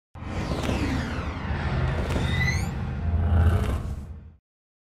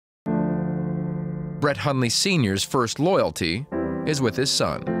Brett Hundley Sr.'s first loyalty is with his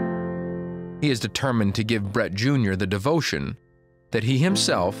son. He is determined to give Brett Jr. the devotion that he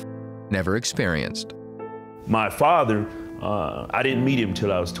himself never experienced. My father, I didn't meet him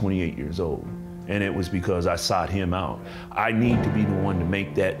till I was 28 years old, and it was because I sought him out. I need to be the one to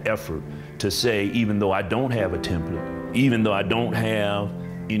make that effort to say, even though I don't have a template, even though I don't have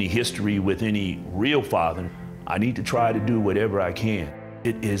any history with any real father, I need to try to do whatever I can.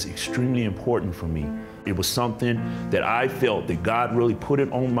 It is extremely important for me. It was something that I felt that God really put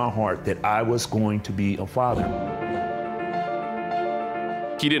it on my heart that I was going to be a father.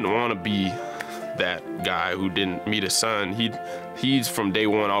 He didn't want to be that guy who didn't meet his son. He's from day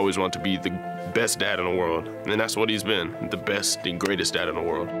one always wanted to be the best dad in the world, and that's what he's been, the best and greatest dad in the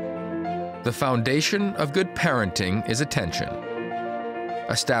world. The foundation of good parenting is attention,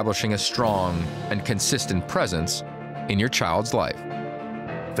 establishing a strong and consistent presence in your child's life.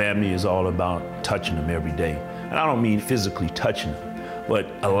 Family is all about touching them every day. And I don't mean physically touching them, but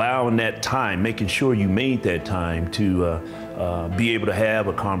allowing that time, making sure you made that time to be able to have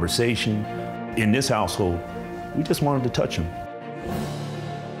a conversation. In this household, we just wanted to touch them.